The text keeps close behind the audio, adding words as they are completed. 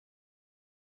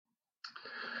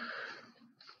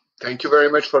Thank you very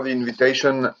much for the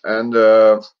invitation and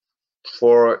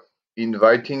for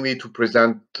inviting me to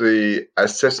present the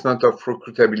assessment of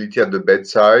recruitability at the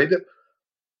bedside,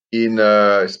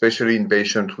 especially in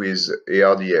patients with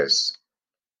ARDS.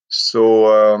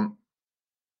 So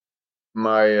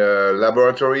my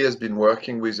laboratory has been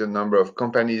working with a number of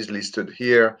companies listed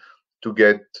here to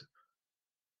get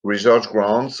research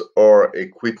grants or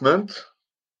equipment.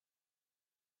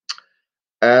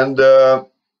 And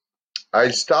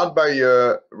I'll start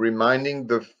by reminding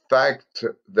the fact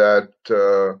that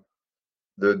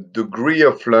the degree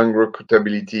of lung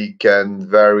recruitability can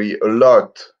vary a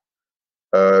lot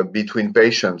between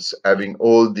patients,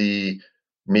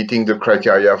 meeting the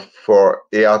criteria for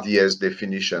ARDS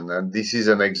definition. And this is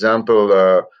an example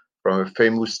from a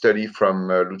famous study from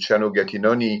Luciano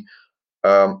Gattinoni,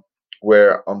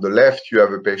 where on the left you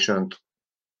have a patient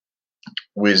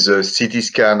with a CT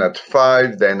scan at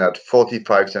 5, then at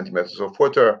 45 centimeters of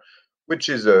water, which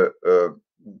is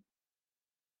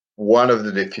one of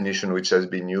the definitions which has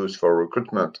been used for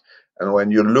recruitment. And when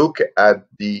you look at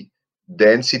the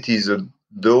densities of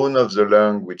zone of the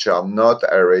lung which are not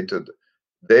aerated,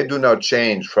 they do not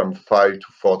change from 5 to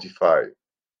 45.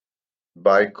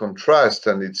 By contrast,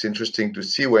 and it's interesting to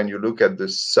see when you look at the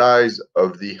size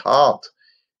of the heart,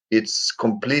 it's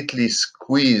completely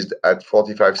squeezed at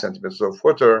 45 centimeters of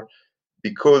water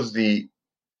because the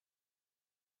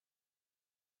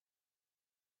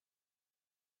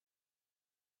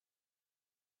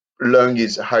lung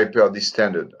is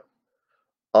hyperdistended.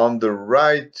 On the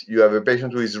right, you have a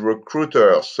patient who is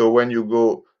recruiter. So when you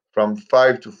go from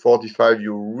 5 to 45,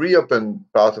 you reopen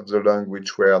part of the lung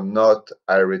which were not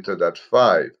aerated at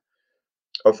 5.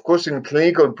 Of course, in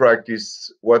clinical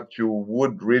practice, what you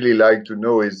would really like to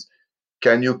know is,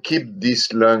 can you keep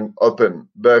this lung open?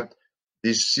 But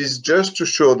this is just to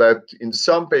show that in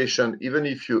some patients, even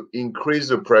if you increase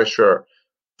the pressure,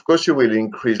 of course you will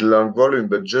increase lung volume,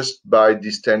 but just by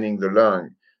distending the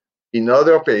lung. In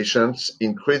other patients,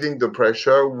 increasing the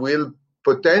pressure will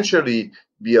potentially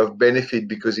be of benefit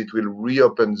because it will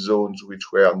reopen zones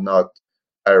which were not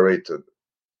aerated.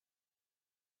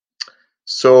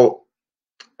 So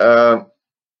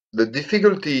the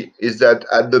difficulty is that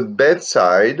at the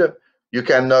bedside, you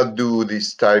cannot do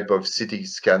this type of CT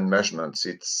scan measurements.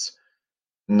 It's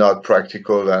not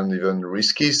practical and even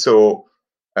risky,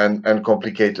 and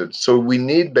complicated. So we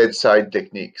need bedside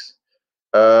techniques.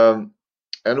 And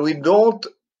we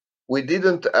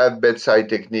didn't have bedside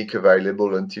technique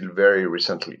available until very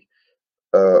recently.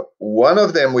 One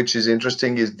of them, which is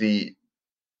interesting, is the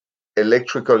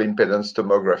electrical impedance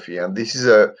tomography. And this is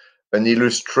an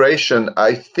illustration.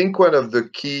 I think one of the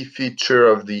key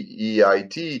features of the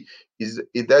EIT is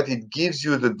that it gives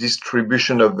you the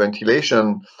distribution of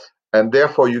ventilation, and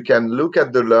therefore you can look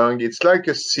at the lung. It's like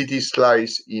a CT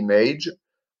slice image,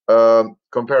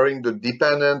 comparing the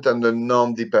dependent and the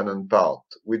non-dependent part,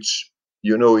 which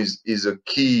is a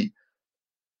key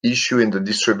issue in the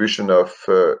distribution of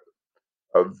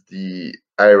the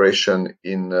aeration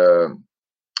in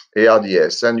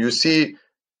ARDS. And you see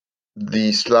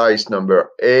the slice number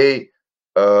A.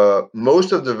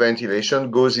 Most of the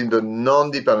ventilation goes in the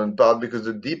non-dependent part because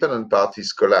the dependent part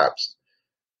is collapsed.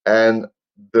 And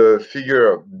the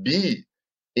figure B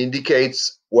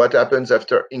indicates what happens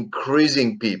after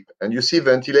increasing PEEP. And you see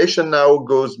ventilation now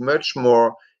goes much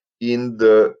more in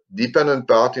the dependent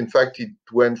part. In fact, it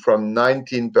went from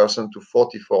 19% to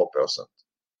 44%.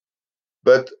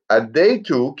 But at day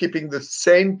 2, keeping the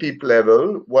same PEEP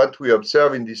level, what we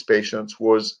observed in these patients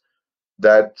was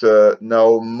that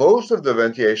now most of the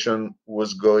ventilation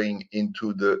was going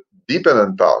into the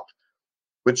dependent part,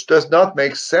 which does not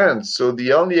make sense. So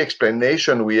the only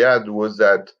explanation we had was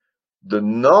that the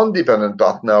non-dependent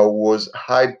part now was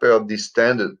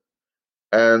hyper-distended.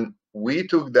 And we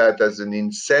took that as an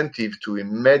incentive to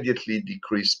immediately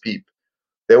decrease PEEP.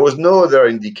 There was no other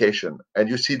indication. And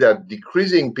you see that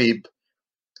decreasing PEEP,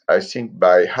 I think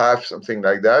by half, something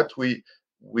like that, we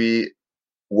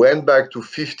went back to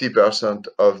 50%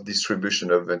 of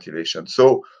distribution of ventilation.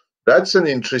 So that's an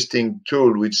interesting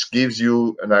tool which gives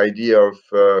you an idea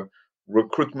of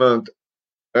recruitment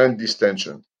and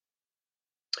distension.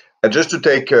 And just to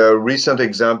take a recent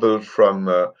example from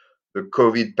the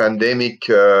COVID pandemic,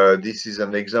 this is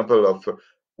an example of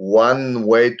one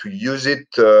way to use it.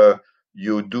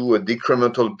 You do a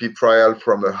decremental PEEP trial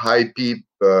from a high PEEP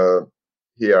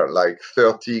here, like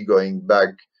 30, going back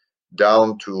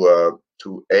down to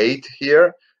 8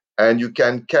 here. And you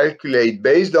can calculate,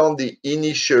 based on the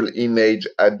initial image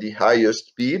at the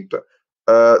highest PEEP,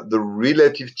 the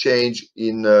relative change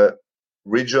in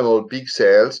regional peak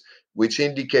cells, which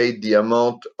indicate the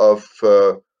amount of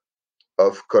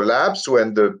of collapse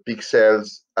when the peak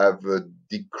cells have a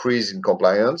decrease in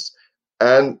compliance,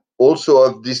 and also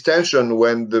of distension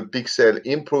when the peak cell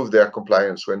improve their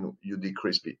compliance when you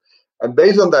decrease PEEP. And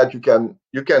based on that, you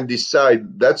can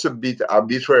decide, that's a bit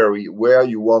arbitrary, where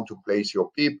you want to place your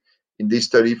PEEP. In this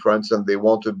study, for instance, they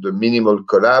wanted the minimal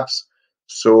collapse,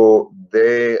 so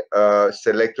they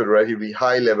selected a relatively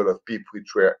high level of PEEP,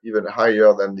 which were even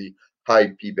higher than the high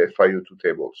PEEP FiO2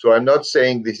 table. So I'm not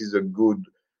saying this is a good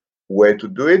way to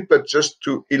do it, but just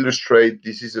to illustrate,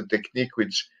 this is a technique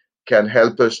which can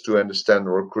help us to understand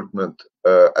recruitment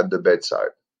at the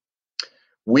bedside.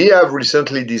 We have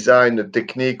recently designed a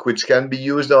technique which can be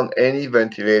used on any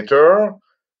ventilator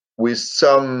with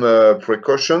some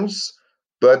precautions,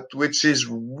 but which is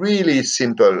really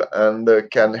simple and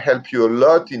can help you a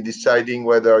lot in deciding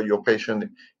whether your patient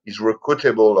is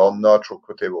recruitable or not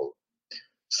recruitable.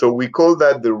 So we call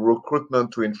that the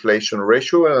recruitment to inflation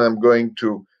ratio, and I'm going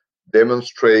to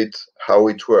demonstrate how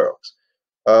it works.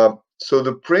 So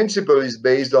the principle is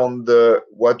based on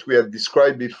what we have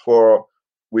described before,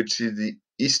 which is the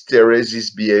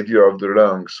hysteresis behavior of the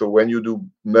lung. So when you do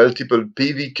multiple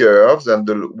PV curves and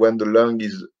when the lung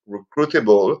is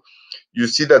recruitable, you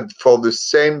see that for the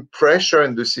same pressure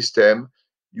in the system,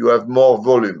 you have more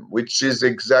volume, which is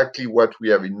exactly what we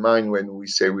have in mind when we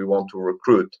say we want to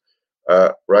recruit.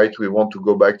 Right? We want to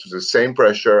go back to the same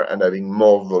pressure and having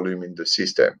more volume in the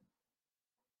system.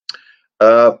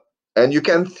 And you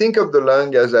can think of the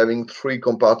lung as having three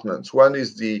compartments. One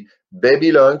is the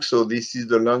baby lung, so this is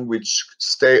the lung which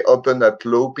stay open at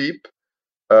low PEEP.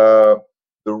 The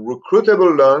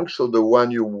recruitable lung, so the one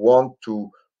you want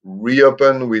to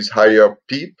reopen with higher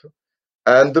PEEP,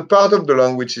 and the part of the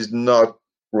lung which is not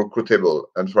recruitable.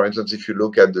 And for instance, if you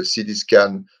look at the CT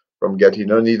scan from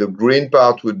Gattinoni, the green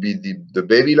part would be the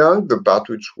baby lung, the part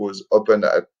which was open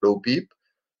at low PEEP.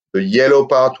 The yellow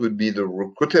part would be the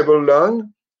recruitable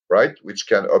lung, right, which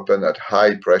can open at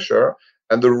high pressure.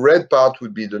 And the red part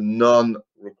would be the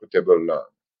non-recruitable lung.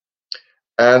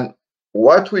 And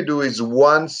what we do is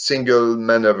one single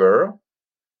maneuver.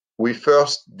 We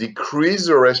first decrease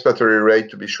the respiratory rate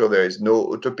to be sure there is no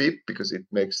auto-PEEP, because it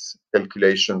makes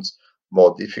calculations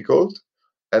more difficult.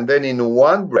 And then in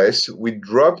one breath, we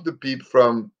drop the PEEP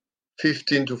from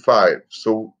 15 to 5.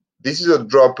 So this is a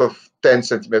drop of 10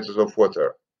 centimeters of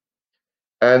water.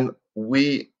 And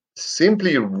we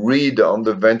simply read on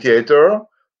the ventilator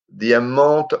the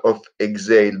amount of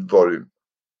exhaled volume.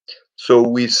 So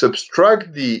we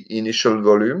subtract the initial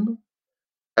volume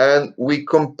and we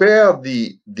compare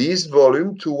this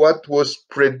volume to what was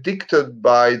predicted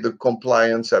by the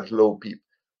compliance at low PEEP.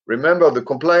 Remember, the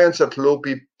compliance at low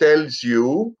PEEP tells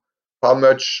you how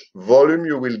much volume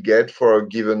you will get for a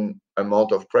given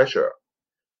amount of pressure.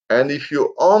 And if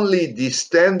you only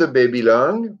distend the baby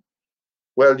lung,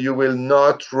 well, you will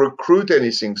not recruit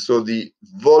anything. So the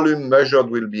volume measured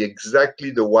will be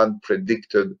exactly the one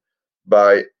predicted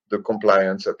by the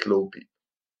compliance at low PEEP.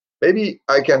 Maybe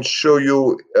I can show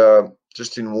you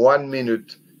just in 1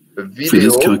 minute a video. For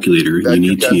this calculator, you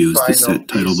need to use the set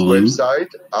tidal volume,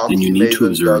 and you need to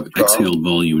observe exhaled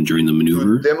volume during the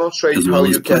maneuver, as well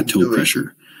as plateau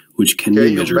pressure, which can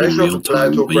be measured in real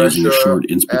time by using a short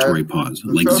inspiratory pause,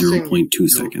 like 0.2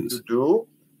 seconds. To do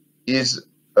is,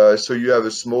 so you have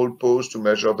a small pause to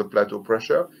measure the plateau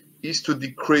pressure, is to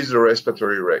decrease the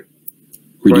respiratory rate.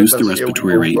 Reduce the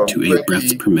respiratory rate to 8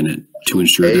 breaths per minute to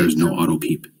ensure there is no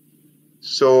auto-PEEP.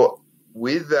 So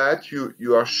with that,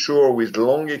 you are sure with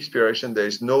long expiration there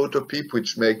is no auto-PEEP,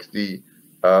 which makes the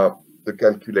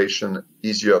calculation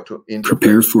easier to interpret.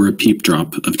 Prepare for a PEEP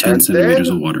drop of 10 centimeters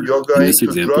of water. In this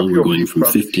example, we're going from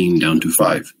 15 down to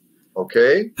 5.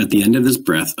 Okay. At the end of this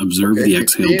breath, observe the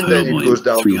exhaled tidal volume,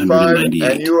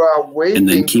 398, and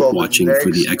then keep watching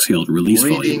for the exhaled release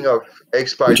volume,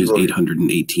 which is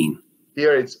 818.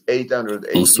 Here it's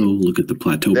 880. Also, look at the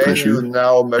plateau pressure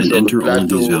and enter all of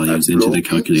these values into the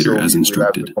calculator as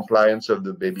instructed. Compliance of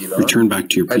the baby lung. Return back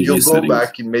to your previous settings. And you'll go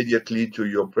back immediately to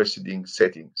your preceding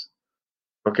settings.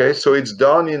 Okay, so it's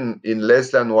done in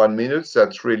less than 1 minute.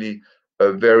 That's really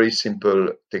a very simple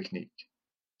technique.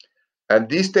 And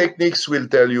these techniques will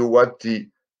tell you what the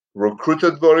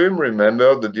recruited volume,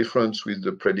 remember the difference with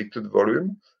the predicted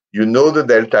volume. You know the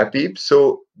delta PEEP.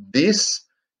 So this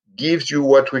gives you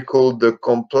what we call the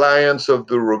compliance of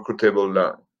the recruitable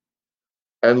lung.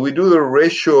 And we do the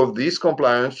ratio of this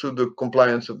compliance to the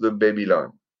compliance of the baby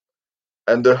lung.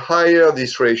 And the higher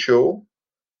this ratio,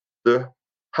 the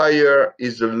higher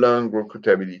is the lung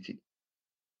recruitability.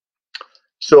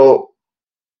 So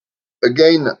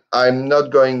again, I'm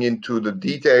not going into the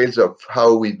details of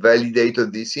how we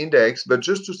validated this index, but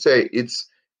just to say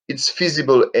it's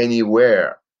feasible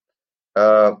anywhere.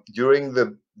 during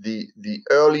the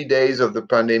early days of the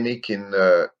pandemic in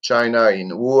China, in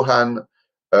Wuhan,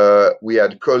 we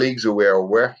had colleagues who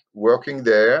were working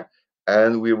there,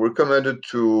 and we recommended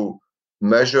to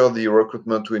measure the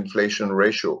recruitment to inflation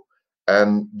ratio.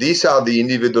 And these are the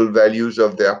individual values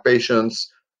of their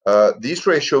patients. This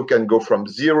ratio can go from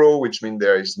 0, which means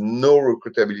there is no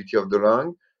recruitability of the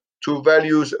lung, to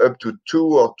values up to 2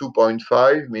 or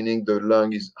 2.5, meaning the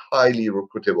lung is highly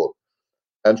recruitable.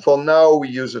 And for now, we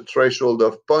use a threshold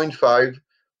of 0.5 to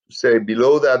say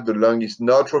below that the lung is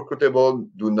not recruitable,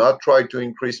 do not try to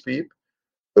increase PEEP.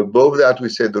 Above that, we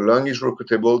say the lung is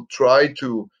recruitable, try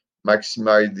to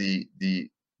maximize the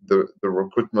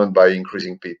recruitment by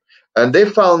increasing PEEP. And they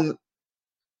found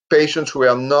patients who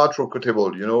are not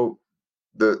recruitable, you know,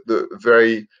 the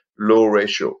very low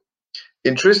ratio.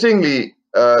 Interestingly,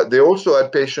 they also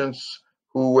had patients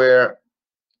who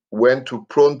went to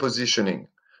prone positioning.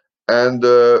 And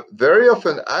very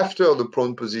often after the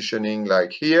prone positioning,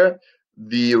 like here,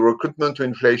 the recruitment to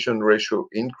inflation ratio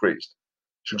increased,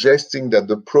 suggesting that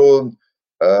the prone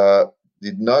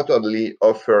did not only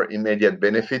offer immediate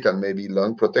benefit and maybe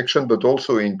lung protection, but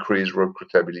also increase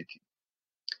recruitability.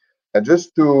 And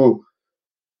just to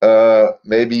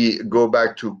maybe go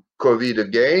back to COVID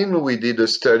again, we did a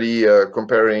study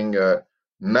comparing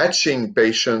matching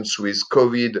patients with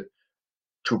COVID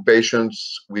to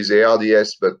patients with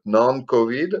ARDS but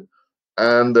non-COVID,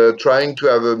 and trying to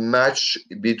have a match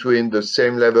between the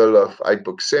same level of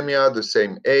hypoxemia, the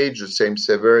same age, the same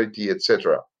severity,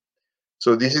 etc.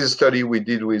 So this is a study we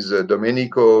did with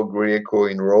Domenico Grieco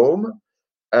in Rome,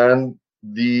 and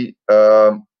the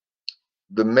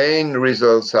main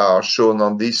results are shown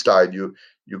on this slide. You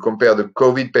compare the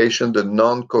COVID patient, the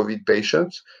non-COVID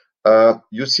patients.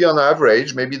 You see on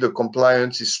average, maybe the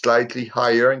compliance is slightly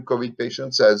higher in COVID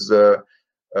patients, as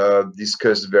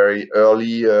discussed very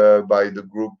early by the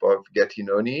group of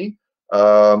Gattinoni.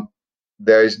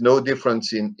 There is no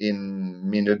difference in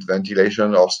minute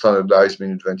ventilation or standardized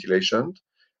minute ventilation.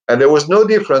 And there was no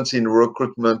difference in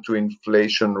recruitment to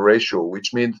inflation ratio,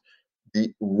 which means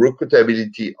the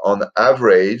recruitability on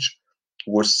average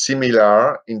was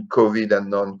similar in COVID and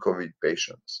non-COVID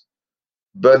patients.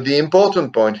 But the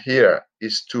important point here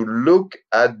is to look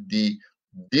at the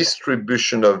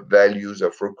distribution of values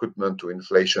of recruitment to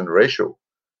inflation ratio.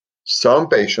 Some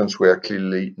patients were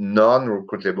clearly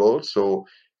non-recruitable, so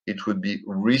it would be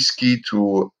risky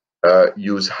to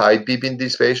use high PEEP in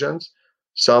these patients.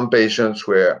 Some patients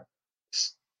were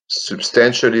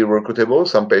substantially recruitable.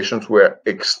 Some patients were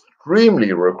extremely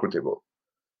recruitable.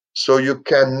 So you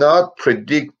cannot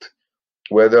predict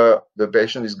whether the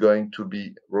patient is going to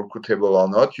be recruitable or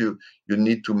not. You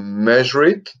need to measure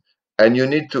it, and you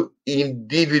need to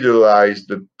individualize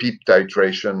the PEEP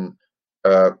titration.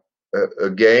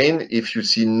 Again, if you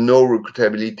see no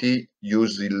recruitability,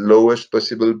 use the lowest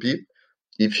possible PEEP.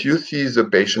 If you see the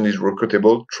patient is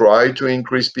recruitable, try to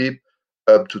increase PEEP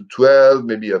up to 12,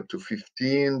 maybe up to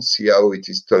 15, see how it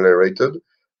is tolerated.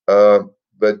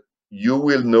 But you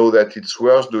will know that it's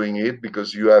worth doing it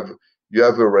because you have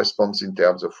a response in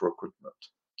terms of recruitment.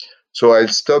 So I'll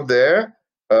stop there.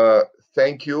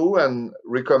 Thank you, and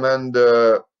recommend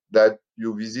that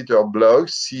you visit our blog,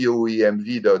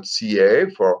 coemv.ca,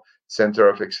 for Center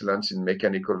of Excellence in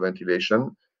Mechanical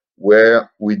Ventilation, where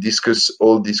we discuss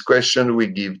all these questions, we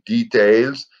give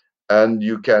details, and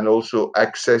you can also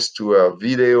access to our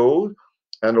video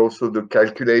and also the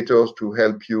calculators to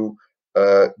help you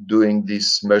doing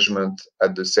this measurement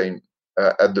at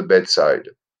the bedside.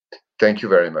 Thank you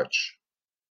very much.